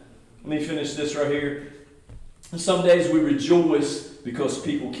assignment. Let me finish this right here. Some days we rejoice because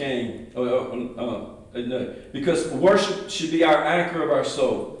people came. No. Because worship should be our anchor of our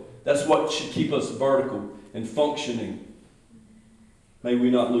soul. That's what should keep us vertical and functioning. May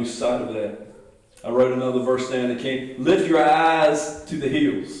we not lose sight of that. I wrote another verse down that came. Lift your eyes to the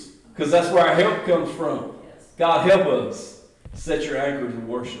hills. Because that's where our help comes from. God, help us. Set your anchors in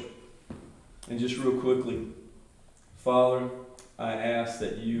worship. And just real quickly, Father, I ask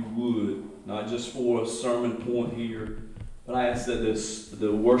that you would, not just for a sermon point here, but I ask that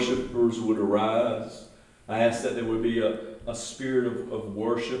the worshipers would arise. I ask that there would be a spirit of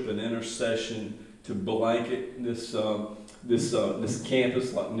worship and intercession to blanket this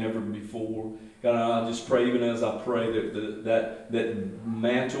campus like never before. God, I just pray, even as I pray, that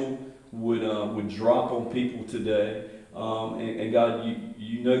mantle would drop on people today. And God,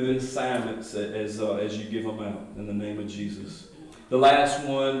 you know the assignments as you give them out in the name of Jesus. The last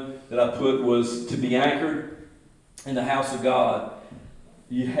one that I put was to be anchored in the house of God.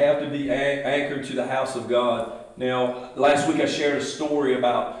 You have to be anchored to the house of God. Now, last week I shared a story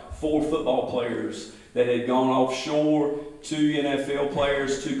about 4 football players that had gone offshore, 2 NFL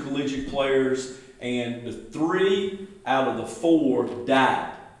players, 2 collegiate players, and the 3 out of the 4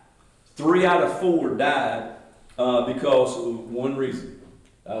 died. 3 out of 4 died because of one reason.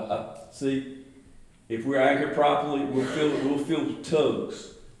 See, if we're anchored properly, we'll feel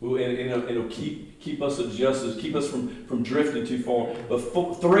tugs. It'll keep us adjusted, keep us from drifting too far. But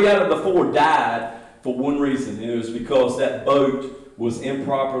 3 out of the 4 died for one reason, and it was because that boat was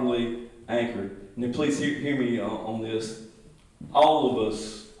improperly anchored. And then please hear me on this. All of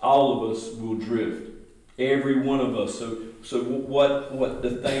us will drift. Every one of us. So what the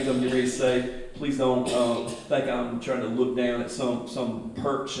things I'm getting ready to say, please don't think I'm trying to look down at some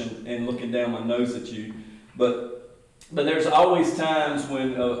perch and looking down my nose at you. But there's always times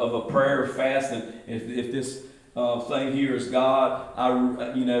when of a prayer of fasting, if this thing here is God,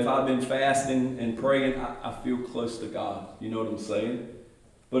 if I've been fasting and praying, I feel close to God. You know what I'm saying?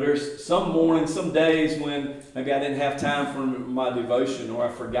 But there's some mornings, some days when maybe I didn't have time for my devotion, or I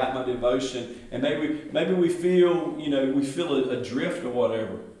forgot my devotion, and maybe we feel, we feel adrift or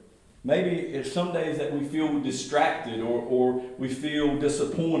whatever. Maybe it's some days that we feel distracted, or we feel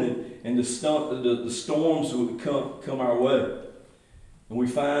disappointed, and the storms would come our way, and we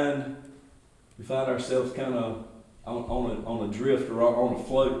find ourselves kind of on a drift or on a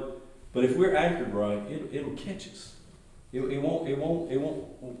float. But if we're anchored right, it'll catch us. It won't.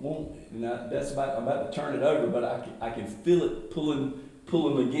 And I'm about to turn it over, but I can feel it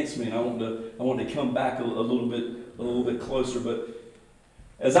pulling against me, and I want to come back a little bit closer. But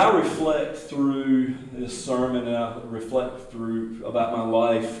as I reflect through this sermon, and I reflect through about my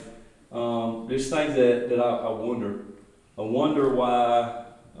life, there's things that I wonder. I wonder why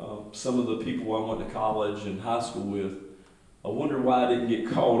some of the people I went to college and high school with, I wonder why I didn't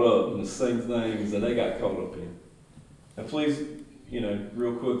get caught up in the same things that they got caught up in. And please,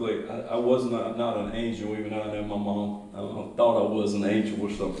 real quickly, I was not an angel, even though I know my mom thought I was an angel or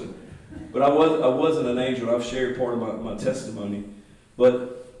something. But I wasn't an angel. I've shared part of my testimony.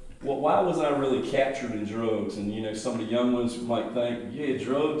 But why wasn't I really captured in drugs? And some of the young ones might think, yeah,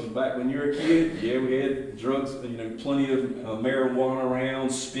 drugs back when you were a kid. Yeah, we had drugs. Plenty of marijuana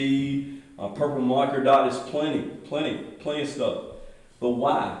around, speed, purple microdot. Plenty of stuff. But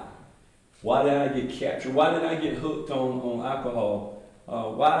why? Why did I get captured? Why did I get hooked on alcohol?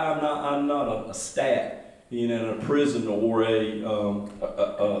 Why I'm not a stat, in a prison or a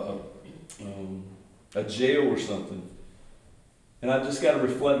jail or something? And I just got to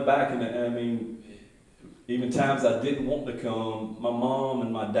reflect back, and even times I didn't want to come. My mom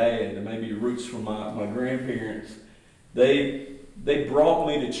and my dad, and maybe roots from my grandparents, they brought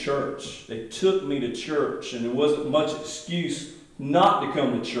me to church. They took me to church, and there wasn't much excuse not to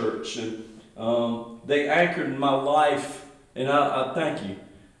come to church. And they anchored my life, and I thank you.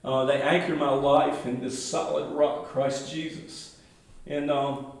 They anchored my life in this solid rock, Christ Jesus. And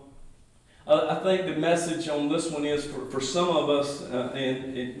I think the message on this one is for some of us,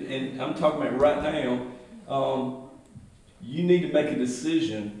 and I'm talking about right now, you need to make a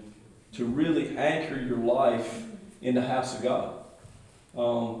decision to really anchor your life in the house of God.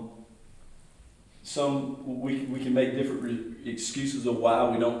 We can make different excuses of why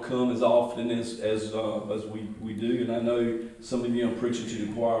we don't come as often as we do, and I know some of you I'm preaching to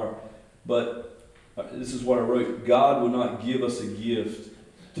the choir, but this is what I wrote: God will not give us a gift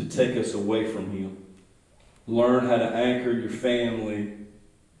to take us away from Him. Learn how to anchor your family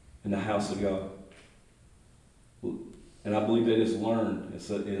in the house of God, and I believe that it's learned. It's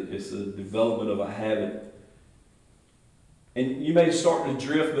a development of a habit. And you may start to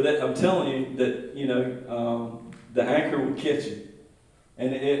drift, but I'm telling you that, the anchor will catch you.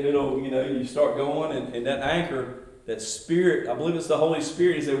 And it'll, you start going, and that anchor, that spirit, I believe it's the Holy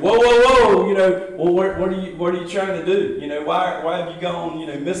Spirit. He said, whoa, well, what are you trying to do? Why have you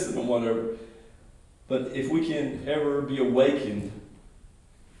gone, missing and whatever? But if we can ever be awakened,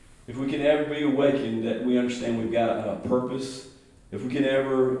 that we understand we've got a purpose, if we can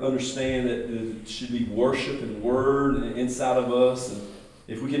ever understand that there should be worship and word inside of us, and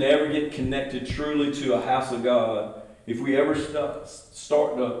if we can ever get connected truly to a house of God, if we ever start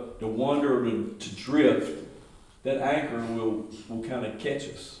to wander or to drift, that anchor will kind of catch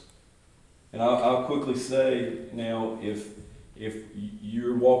us. And I'll quickly say now, if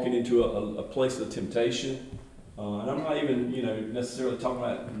you're walking into a place of temptation, and I'm not even necessarily talking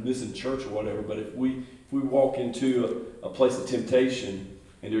about missing church or whatever, but if we walk into a place of temptation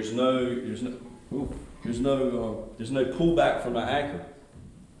and there's no pullback from the anchor,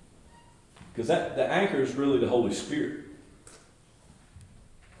 because the anchor is really the Holy Spirit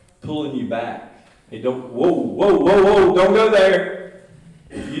pulling you back. Hey, don't don't go there.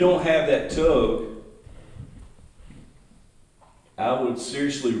 If you don't have that tug, I would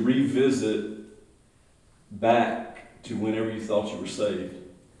seriously revisit back to whenever you thought you were saved.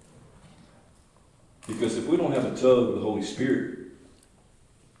 Because if we don't have a tug of the Holy Spirit,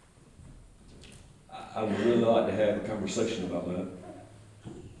 I would really like to have a conversation about that.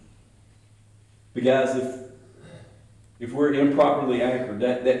 But guys, if we're improperly anchored,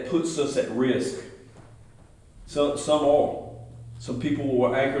 that puts us at risk. So some are. Some people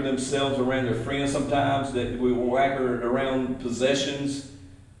will anchor themselves around their friends sometimes, that we will anchor around possessions.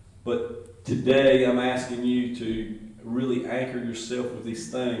 But today I'm asking you to really anchor yourself with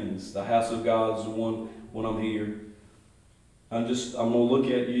these things. The house of God is the one when I'm here. I'm gonna look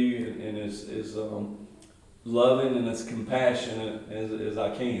at you and as loving and as compassionate as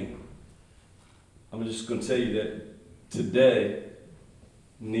I can. I'm just gonna tell you that today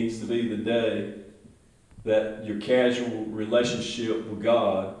needs to be the day that your casual relationship with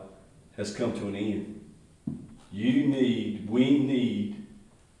God has come to an end. We need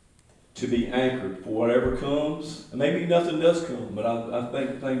to be anchored for whatever comes. And maybe nothing does come, but I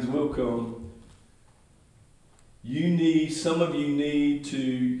think things will come. Some of you need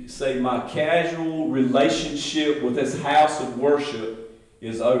to say, my casual relationship with this house of worship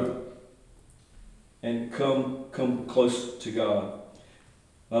is over. And come close to God.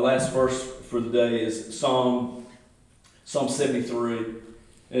 My last verse for the day is Psalm 73.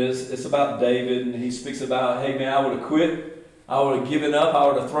 It's about David, and he speaks about, hey man, I would have quit. I would have given up. I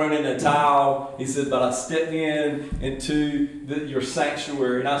would have thrown in a towel. He said, but I stepped into your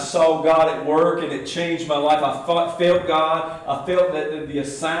sanctuary, and I saw God at work, and it changed my life. I felt God. I felt that the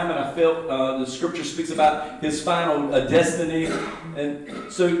assignment. I felt the scripture speaks about his final destiny.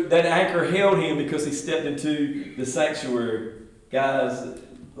 And so that anchor held him because he stepped into the sanctuary. Guys,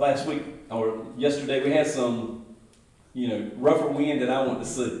 last week or yesterday, we had some, rougher wind than I want to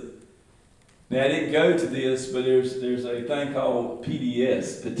see. Now, I didn't go to this, but there's a thing called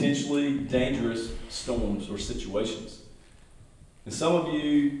PDS, potentially dangerous storms or situations. And some of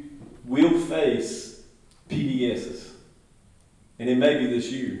you will face PDSs, and it may be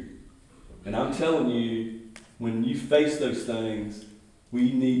this year. And I'm telling you, when you face those things,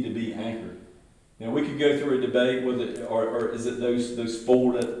 we need to be anchored. Now, we could go through a debate with it, or is it those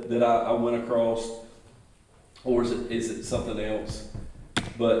four that I went across, or is it something else?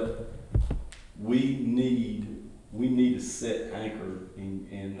 But we need to set anchor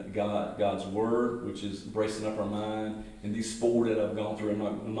in God's word, which is bracing up our mind. And these four that I've gone through,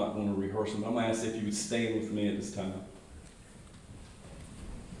 I'm not going to rehearse them. I'm going to ask if you would stand with me at this time.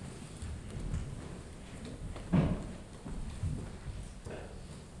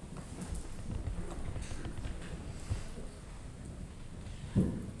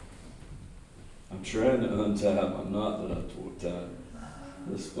 I'm trying to untie my knot that I tore tied.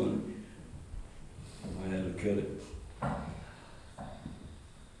 That's funny. I had to cut it.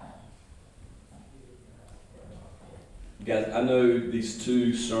 Guys, I know these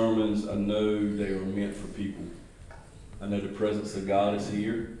two sermons, I know they are meant for people. I know the presence of God is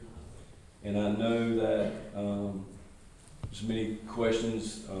here. And I know that there's many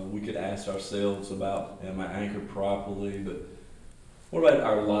questions we could ask ourselves about, am I anchored properly? But what about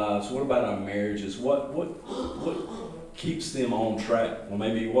our lives? What about our marriages? What keeps them on track? Or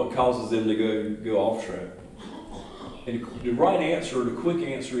maybe what causes them to go off track? And the right answer, or the quick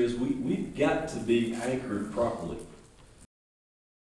answer is we've got to be anchored properly.